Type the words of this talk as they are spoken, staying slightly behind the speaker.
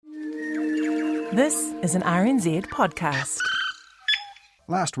This is an RNZ podcast.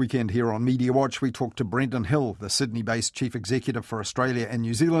 Last weekend here on Media Watch, we talked to Brendan Hill, the Sydney-based Chief Executive for Australia and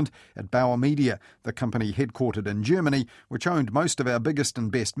New Zealand at Bauer Media, the company headquartered in Germany, which owned most of our biggest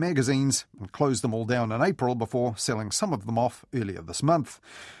and best magazines and closed them all down in April before selling some of them off earlier this month.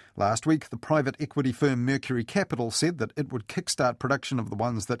 Last week, the private equity firm Mercury Capital said that it would kickstart production of the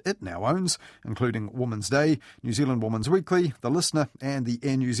ones that it now owns, including Woman's Day, New Zealand Woman's Weekly, The Listener and the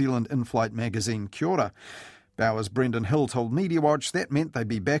Air New Zealand in-flight magazine Kia Ora. Bauer's Brendan Hill told Media Watch that meant they'd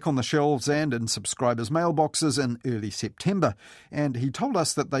be back on the shelves and in subscribers' mailboxes in early September. And he told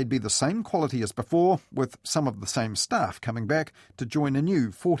us that they'd be the same quality as before, with some of the same staff coming back to join a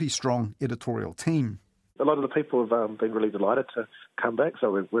new 40-strong editorial team. A lot of the people have been really delighted to come back,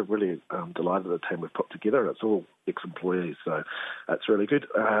 so we're really delighted with the team we've put together. It's all ex-employees, so that's really good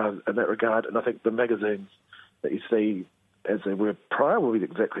in that regard. And I think the magazines that you see as they were prior will be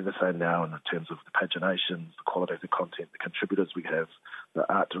exactly the same now in terms of the pagination, the quality of the content, the contributors we have,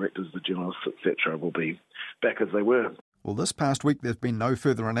 the art directors, the journalists, etc. will be back as they were. Well, this past week there's been no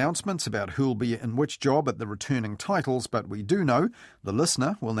further announcements about who'll be in which job at the returning titles, but we do know The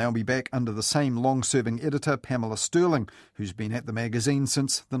Listener will now be back under the same long-serving editor, Pamela Sterling, who's been at the magazine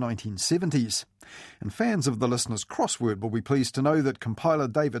since the 1970s. And fans of The Listener's crossword will be pleased to know that compiler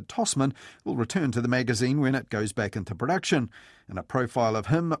David Tossman will return to the magazine when it goes back into production. In a profile of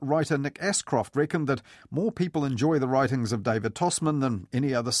him, writer Nick Ashcroft reckoned that more people enjoy the writings of David Tossman than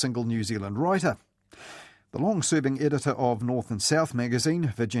any other single New Zealand writer. The long-serving editor of North and South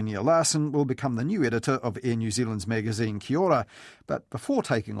magazine, Virginia Larson, will become the new editor of Air New Zealand's magazine Kia Ora. But before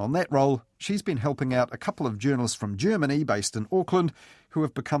taking on that role, she's been helping out a couple of journalists from Germany based in Auckland who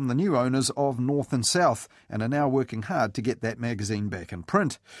have become the new owners of North and South and are now working hard to get that magazine back in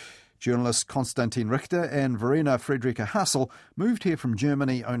print. Journalists Konstantin Richter and Verena Friederike Hassel moved here from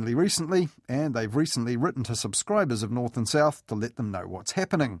Germany only recently, and they've recently written to subscribers of North and South to let them know what's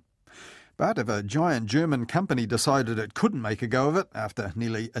happening. But if a giant German company decided it couldn't make a go of it after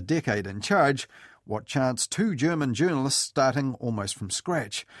nearly a decade in charge, what chance two German journalists starting almost from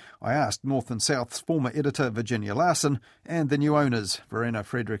scratch? I asked North and South's former editor Virginia Larson and the new owners, Verena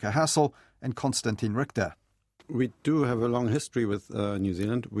Friederike Hassel and Konstantin Richter. We do have a long history with New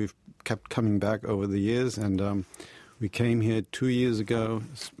Zealand. We've kept coming back over the years, and we came here 2 years ago,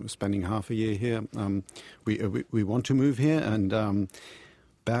 spending half a year here. We want to move here, and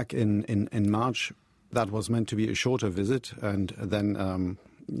back in March, that was meant to be a shorter visit, and then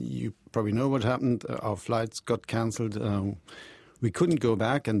you probably know what happened. Our flights got cancelled. We couldn't go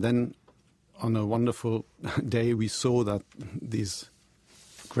back, and then on a wonderful day, we saw that these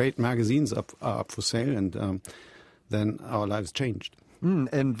great magazines are up for sale, and then our lives changed.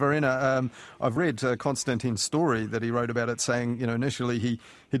 And Verena, I've read Konstantin's story that he wrote about it, saying, initially he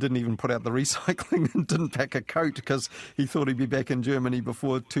didn't even put out the recycling and didn't pack a coat because he thought he'd be back in Germany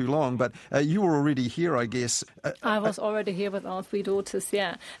before too long. But you were already here, I guess. I was already here with our three daughters,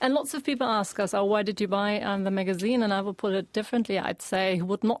 yeah. And lots of people ask us, why did you buy the magazine? And I will put it differently. I'd say who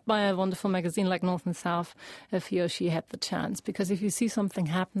would not buy a wonderful magazine like North and South if he or she had the chance? Because if you see something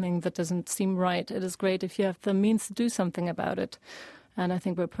happening that doesn't seem right, it is great if you have the means to do something about it. And I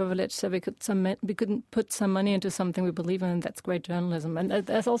think we're privileged that we could put some money into something we believe in, and that's great journalism. And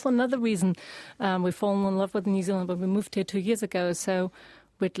there's also another reason we've fallen in love with New Zealand when we moved here 2 years ago. So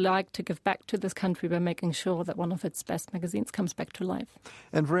we'd like to give back to this country by making sure that one of its best magazines comes back to life.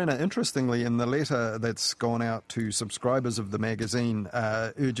 And Verena, interestingly, in the letter that's gone out to subscribers of the magazine,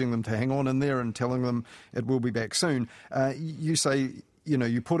 urging them to hang on in there and telling them it will be back soon, you say,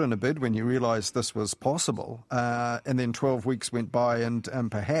 you put in a bid when you realised this was possible, and then 12 weeks went by, and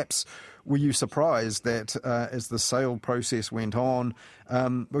perhaps were you surprised that as the sale process went on,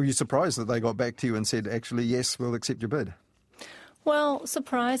 were you surprised that they got back to you and said, actually, yes, we'll accept your bid? Well,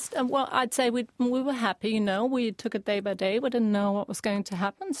 surprised. Well, I'd say we were happy, We took it day by day. We didn't know what was going to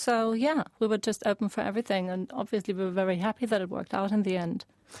happen. So, yeah, we were just open for everything. And obviously we were very happy that it worked out in the end.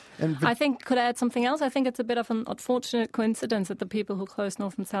 I think, could I add something else? I think it's a bit of an unfortunate coincidence that the people who closed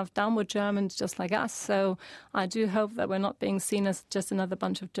North and South down were Germans just like us. So I do hope that we're not being seen as just another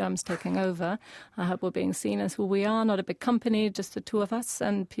bunch of Germans taking over. I hope we're being seen as who we are, not a big company, just the two of us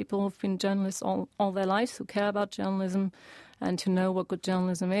and people who've been journalists all their lives, who care about journalism and who know what good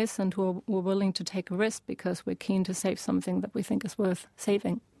journalism is and who are willing to take a risk because we're keen to save something that we think is worth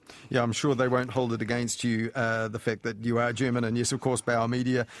saving. Yeah, I'm sure they won't hold it against you, the fact that you are German, and yes, of course, Bauer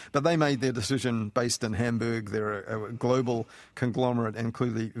Media, but they made their decision based in Hamburg. They're a global conglomerate and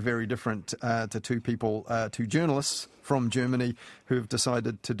clearly very different to two journalists from Germany who have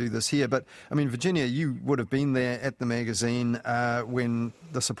decided to do this here. But, I mean, Virginia, you would have been there at the magazine when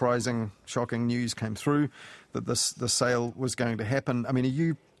the surprising, shocking news came through that the sale was going to happen. I mean, are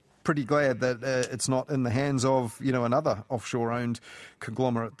you pretty glad that it's not in the hands of, another offshore-owned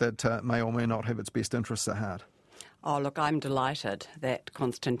conglomerate that may or may not have its best interests at heart? Oh, look, I'm delighted that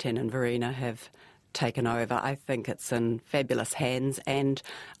Konstantin and Verena have taken over. I think it's in fabulous hands, and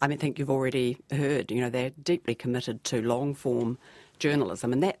I think you've already heard, they're deeply committed to long-form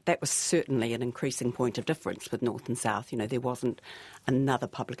journalism, and that was certainly an increasing point of difference with North and South. There wasn't another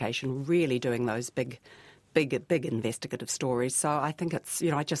publication really doing those big investigative stories. So I think it's,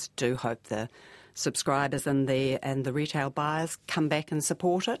 I just do hope the subscribers and the retail buyers come back and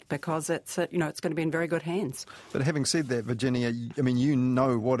support it, because it's going to be in very good hands. But having said that, Virginia, I mean, you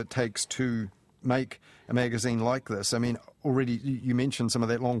know what it takes to make a magazine like this. I mean, already you mentioned some of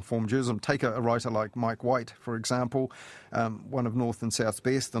that long-form journalism. Take a writer like Mike White, for example, one of North and South's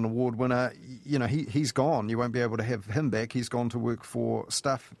best, an award winner. He's gone. You won't be able to have him back. He's gone to work for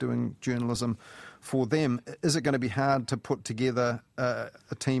Stuff, doing journalism for them. Is it going to be hard to put together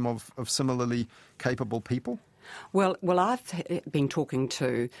a team of similarly capable people? Well, I've been talking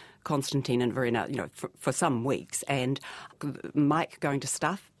to Konstantin and Verena, for some weeks, and Mike going to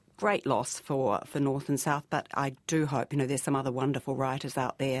Stuff, great loss for North and South, but I do hope, there's some other wonderful writers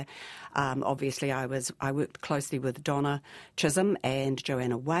out there. Obviously, I worked closely with Donna Chisholm and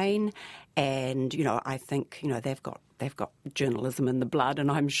Joanna Wayne, and, I think, they've got journalism in the blood, and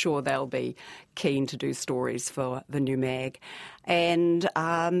I'm sure they'll be keen to do stories for the new mag. And,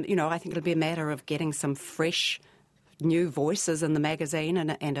 I think it'll be a matter of getting some fresh new voices in the magazine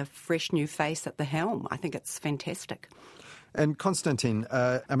and a fresh new face at the helm. I think it's fantastic. And Konstantin,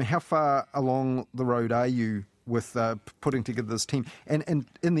 how far along the road are you with putting together this team? And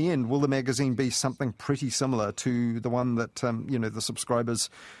in the end, will the magazine be something pretty similar to the one that the subscribers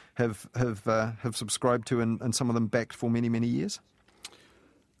have subscribed to, and some of them backed for many, many years?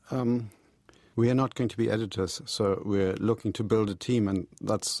 We are not going to be editors, so we're looking to build a team, and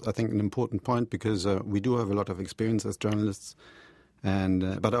that's, I think, an important point, because we do have a lot of experience as journalists,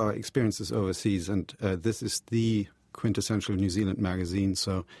 but our experience is overseas, and this is the quintessential New Zealand magazine.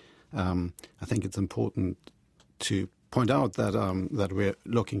 So I think it's important to point out that we're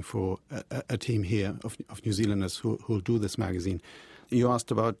looking for a team here of New Zealanders who will do this magazine. You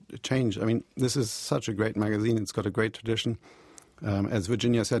asked about change. I mean, this is such a great magazine. It's got a great tradition. As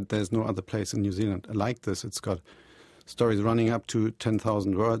Virginia said, there's no other place in New Zealand like this. It's got stories running up to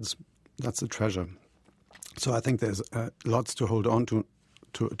 10,000 words. That's a treasure. So I think there's lots to hold on to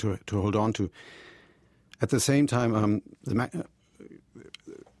hold on to. At the same time,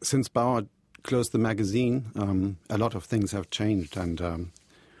 since Bauer closed the magazine, a lot of things have changed, and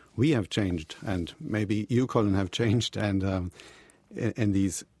we have changed, and maybe you, Colin, have changed, and in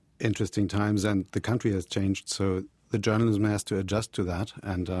these interesting times, and the country has changed. So the journalism has to adjust to that,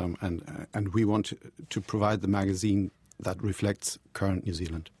 and we want to provide the magazine that reflects current New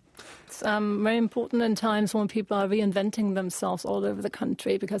Zealand. It's very important in times when people are reinventing themselves all over the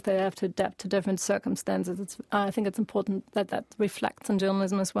country, because they have to adapt to different circumstances. I think it's important that reflects in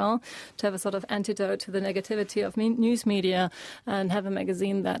journalism as well, to have a sort of antidote to the negativity of news media, and have a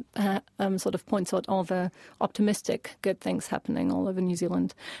magazine that sort of points out all the optimistic, good things happening all over New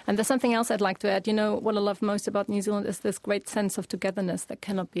Zealand. And there's something else I'd like to add. What I love most about New Zealand is this great sense of togetherness that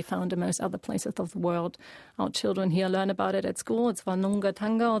cannot be found in most other places of the world. Our children here learn about it at school. It's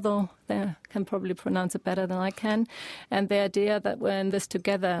Whanungatanga, although they can probably pronounce it better than I can. And the idea that we're in this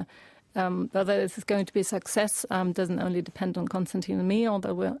together, whether this is going to be a success, doesn't only depend on Konstantin and me,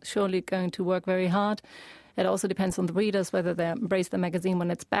 although we're surely going to work very hard. It also depends on the readers, whether they embrace the magazine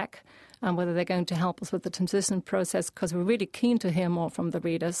when it's back, and whether they're going to help us with the transition process, because we're really keen to hear more from the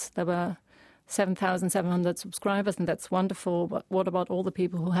readers. There were 7,700 subscribers, and that's wonderful. But what about all the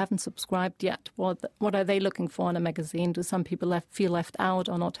people who haven't subscribed yet? What are they looking for in a magazine? Do some people feel left out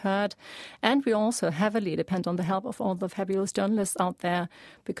or not heard? And we also heavily depend on the help of all the fabulous journalists out there,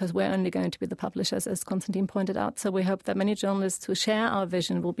 because we're only going to be the publishers, as Konstantin pointed out. So we hope that many journalists who share our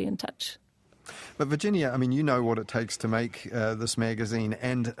vision will be in touch. But Virginia, you know what it takes to make this magazine,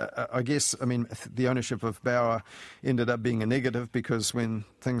 and I guess, the ownership of Bauer ended up being a negative, because when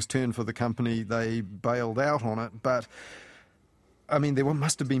things turned for the company, they bailed out on it. But, there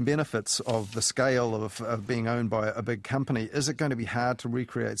must have been benefits of the scale of being owned by a big company. Is it going to be hard to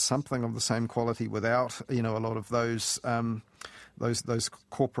recreate something of the same quality without, a lot of those those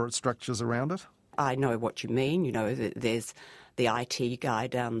corporate structures around it? I know what you mean. You know, there's the IT guy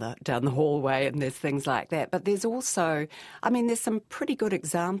down the hallway, and there's things like that. But there's also, I mean, there's some pretty good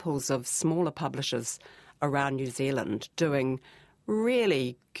examples of smaller publishers around New Zealand doing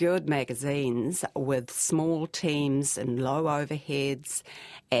really good magazines with small teams and low overheads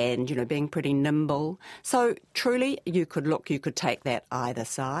and, you know, being pretty nimble. So truly, you could take that either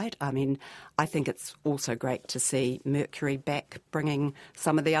side. I mean, I think it's also great to see Mercury back, bringing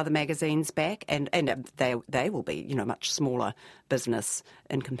some of the other magazines back, and they will be, you know, much smaller business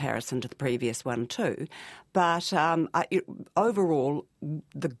in comparison to the previous one too. But overall,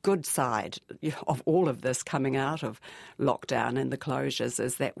 the good side of all of this coming out of lockdown and the closures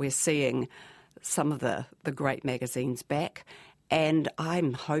is that we're seeing some of the great magazines back, and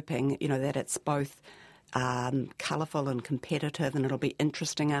I'm hoping, you know, that it's both colourful and competitive, and it'll be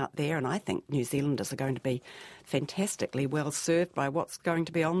interesting out there. And I think New Zealanders are going to be fantastically well served by what's going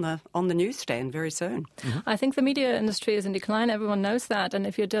to be on the newsstand very soon. Mm-hmm. I think the media industry is in decline. Everyone knows that. And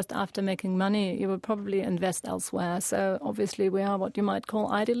if you're just after making money, you will probably invest elsewhere. So obviously we are what you might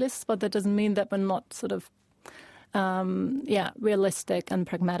call idealists, but that doesn't mean that we're not sort of realistic and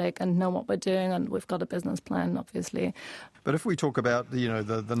pragmatic and know what we're doing, and we've got a business plan, obviously. But if we talk about, you know,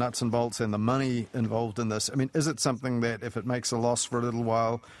 the nuts and bolts and the money involved in this, I mean, is it something that if it makes a loss for a little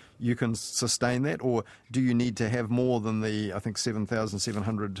while, you can sustain that? Or do you need to have more than the, I think,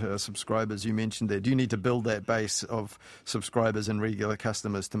 7,700 subscribers you mentioned there? Do you need to build that base of subscribers and regular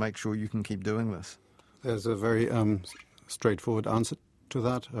customers to make sure you can keep doing this? There's a very straightforward answer to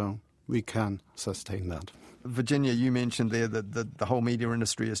that. We can sustain that. Virginia, you mentioned there that the whole media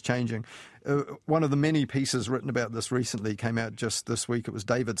industry is changing. One of the many pieces written about this recently came out just this week. It was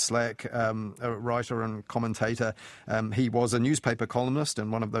David Slack, a writer and commentator. He was a newspaper columnist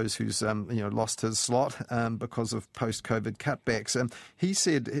and one of those who's lost his slot because of post-COVID cutbacks. He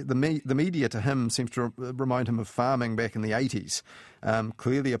said the media to him seems to remind him of farming back in the 80s.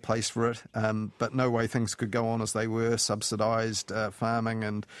 Clearly a place for it, but no way things could go on as they were, subsidised farming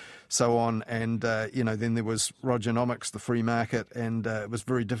and so on. And, then there was Rogernomics, the free market, and it was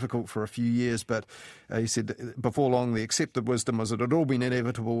very difficult for a few years. But he said before long the accepted wisdom was that it had all been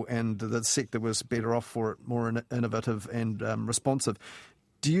inevitable and the sector was better off for it, more innovative and responsive.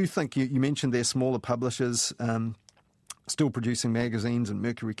 Do you think, you mentioned there smaller publishers still producing magazines and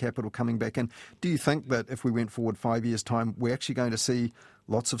Mercury Capital coming back in. Do you think that if we went forward 5 years' time, we're actually going to see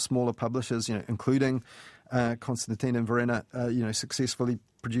lots of smaller publishers, including Constantine and Verena, successfully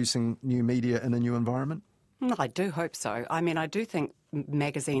producing new media in a new environment? I do hope so. I mean, I do think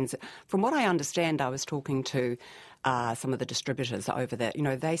magazines, from what I understand, I was talking to some of the distributors over there,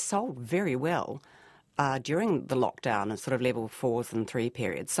 they sold very well during the lockdown and sort of level 4s and 3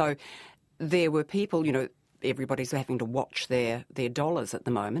 periods. So there were people, everybody's having to watch their dollars at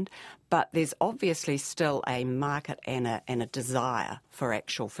the moment, but there's obviously still a market and a desire for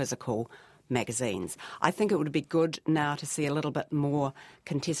actual physical magazines. I think it would be good now to see a little bit more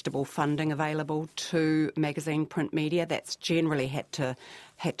contestable funding available to magazine print media. That's generally had to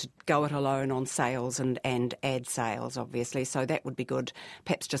go it alone on sales and ad sales, obviously. So that would be good,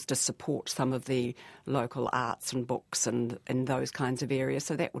 perhaps just to support some of the local arts and books and those kinds of areas.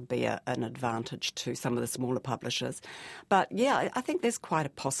 So that would be an advantage to some of the smaller publishers. But yeah, I think there's quite a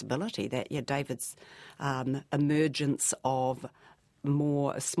possibility that David's emergence of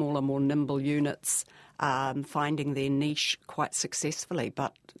smaller, more nimble units finding their niche quite successfully.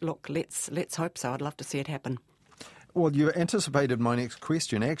 But look, let's hope so. I'd love to see it happen. Well, you anticipated my next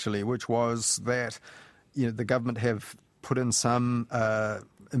question, actually, which was that the government have put in some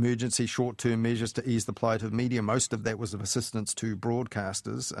emergency short-term measures to ease the plight of media. Most of that was of assistance to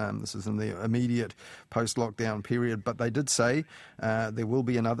broadcasters. This is in the immediate post-lockdown period. But they did say there will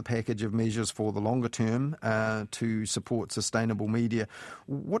be another package of measures for the longer term to support sustainable media.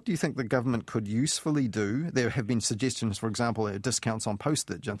 What do you think the government could usefully do? There have been suggestions, for example, discounts on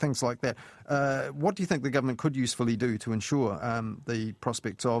postage and things like that. What do you think the government could usefully do to ensure the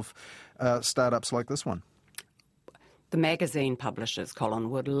prospects of startups like this one? The magazine publishers, Colin,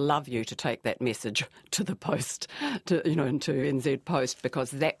 would love you to take that message to the Post, to NZ Post,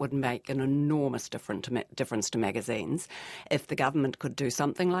 because that would make an enormous difference to magazines. If the government could do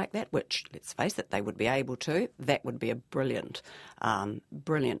something like that, which, let's face it, they would be able to, that would be a brilliant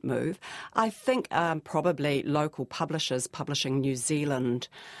move. I think probably local publishers publishing New Zealand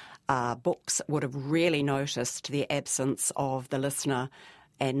books would have really noticed the absence of The Listener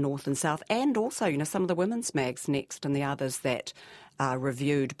and North and South, and also, some of the women's mags, Next and the others that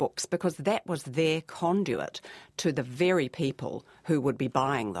reviewed books, because that was their conduit to the very people who would be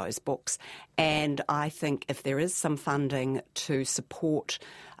buying those books. And I think if there is some funding to support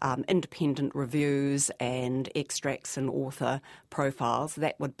independent reviews and extracts and author profiles,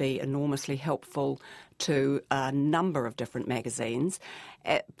 that would be enormously helpful to a number of different magazines.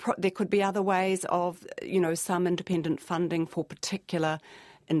 There could be other ways of, some independent funding for particular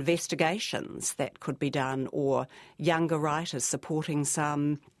investigations that could be done, or younger writers supporting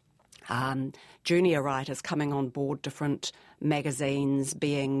some junior writers coming on board different magazines,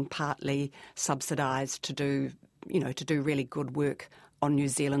 being partly subsidised to do really good work on New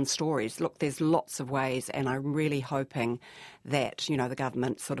Zealand stories. Look, there's lots of ways, and I'm really hoping that, the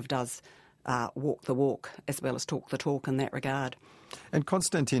government sort of does walk the walk as well as talk the talk in that regard. And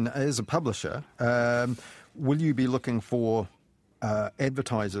Constantine, as a publisher, will you be looking for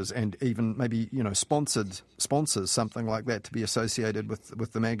advertisers and even maybe sponsors, something like that, to be associated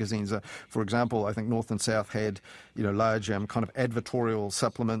with the magazines? For example, I think North and South had large kind of advertorial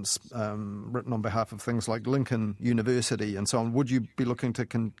supplements written on behalf of things like Lincoln University and so on. Would you be looking to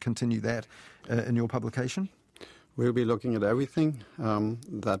continue that in your publication? We'll be looking at everything.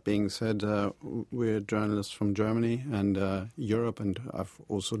 That being said, we're journalists from Germany and Europe, and I've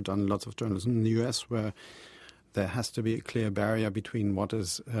also done lots of journalism in the US, where there has to be a clear barrier between what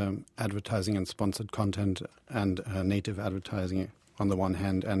is advertising and sponsored content and native advertising on the one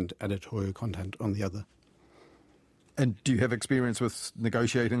hand and editorial content on the other. And do you have experience with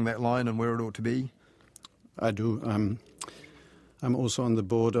negotiating that line and where it ought to be? I do. I'm also on the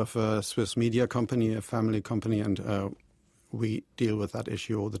board of a Swiss media company, a family company, and we deal with that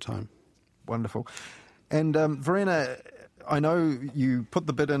issue all the time. Wonderful. And Verena, I know you put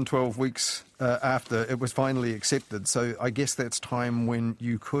the bid in 12 weeks after it was finally accepted, so I guess that's time when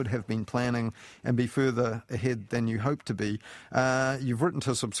you could have been planning and be further ahead than you hoped to be. You've written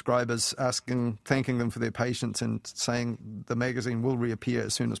to subscribers thanking them for their patience and saying the magazine will reappear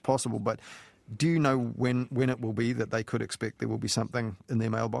as soon as possible, but do you know when it will be that they could expect there will be something in their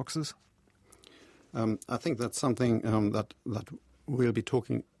mailboxes? I think that's something that we'll be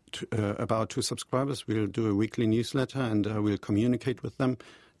talking about to subscribers. We'll do a weekly newsletter and we'll communicate with them.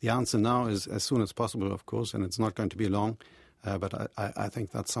 The answer now is as soon as possible, of course, and it's not going to be long, but I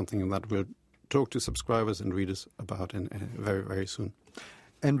think that's something that we'll talk to subscribers and readers about in very, very soon.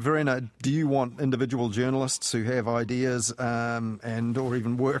 And Verena, do you want individual journalists who have ideas and or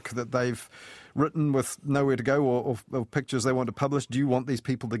even work that they've written with nowhere to go or pictures they want to publish, do you want these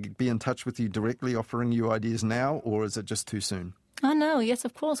people to be in touch with you directly, offering you ideas now, or is it just too soon? Oh, no, yes,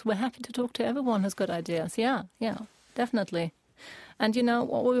 of course. We're happy to talk to everyone who's got ideas. Yeah, definitely. And,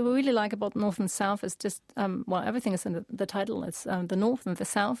 what we really like about North and South is just, everything is in the title. It's the North and the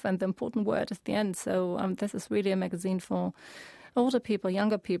South, and the important word at the end. So this is really a magazine for older people,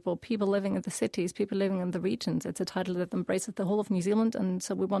 younger people, people living in the cities, people living in the regions. It's a title that embraces the whole of New Zealand, and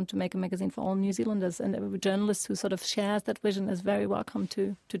so we want to make a magazine for all New Zealanders, and every journalist who sort of shares that vision is very welcome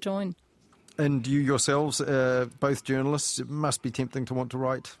to join. And you yourselves, both journalists, it must be tempting to want to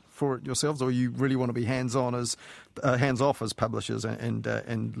write for it yourselves, or you really want to be hands-off as publishers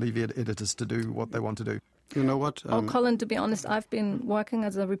and leave editors to do what they want to do? You know what? Colin, to be honest, I've been working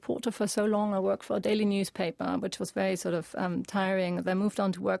as a reporter for so long. I worked for a daily newspaper, which was very sort of tiring. Then I moved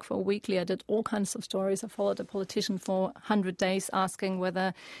on to work for a weekly. I did all kinds of stories. I followed a politician for 100 days asking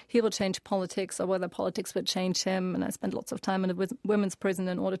whether he would change politics or whether politics would change him. And I spent lots of time in a women's prison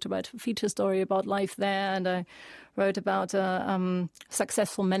in order to write a feature story about life there. And I wrote about a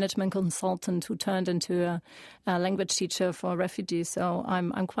successful management consultant who turned into a language teacher for refugees. So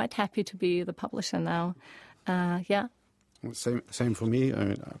I'm quite happy to be the publisher now. Same for me. I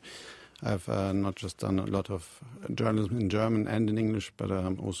mean, I've not just done a lot of journalism in German and in English, but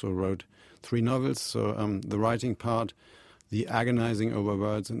also wrote 3 novels. So the writing part, the agonizing over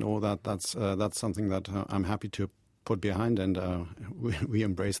words and all that's something that I'm happy to put behind, and we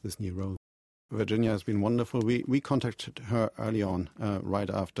embrace this new role. Virginia has been wonderful. We contacted her early on, right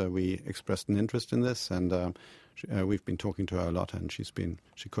after we expressed an interest in this, and we've been talking to her a lot, and she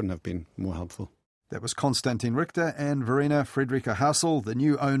couldn't have been more helpful. That was Konstantin Richter and Verena Fredrika Hassel, the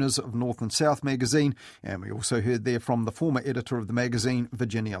new owners of North and South magazine, and we also heard there from the former editor of the magazine,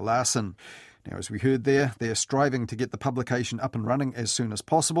 Virginia Larson. Now, as we heard there, they're striving to get the publication up and running as soon as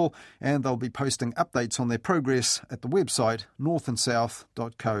possible, and they'll be posting updates on their progress at the website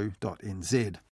northandsouth.co.nz.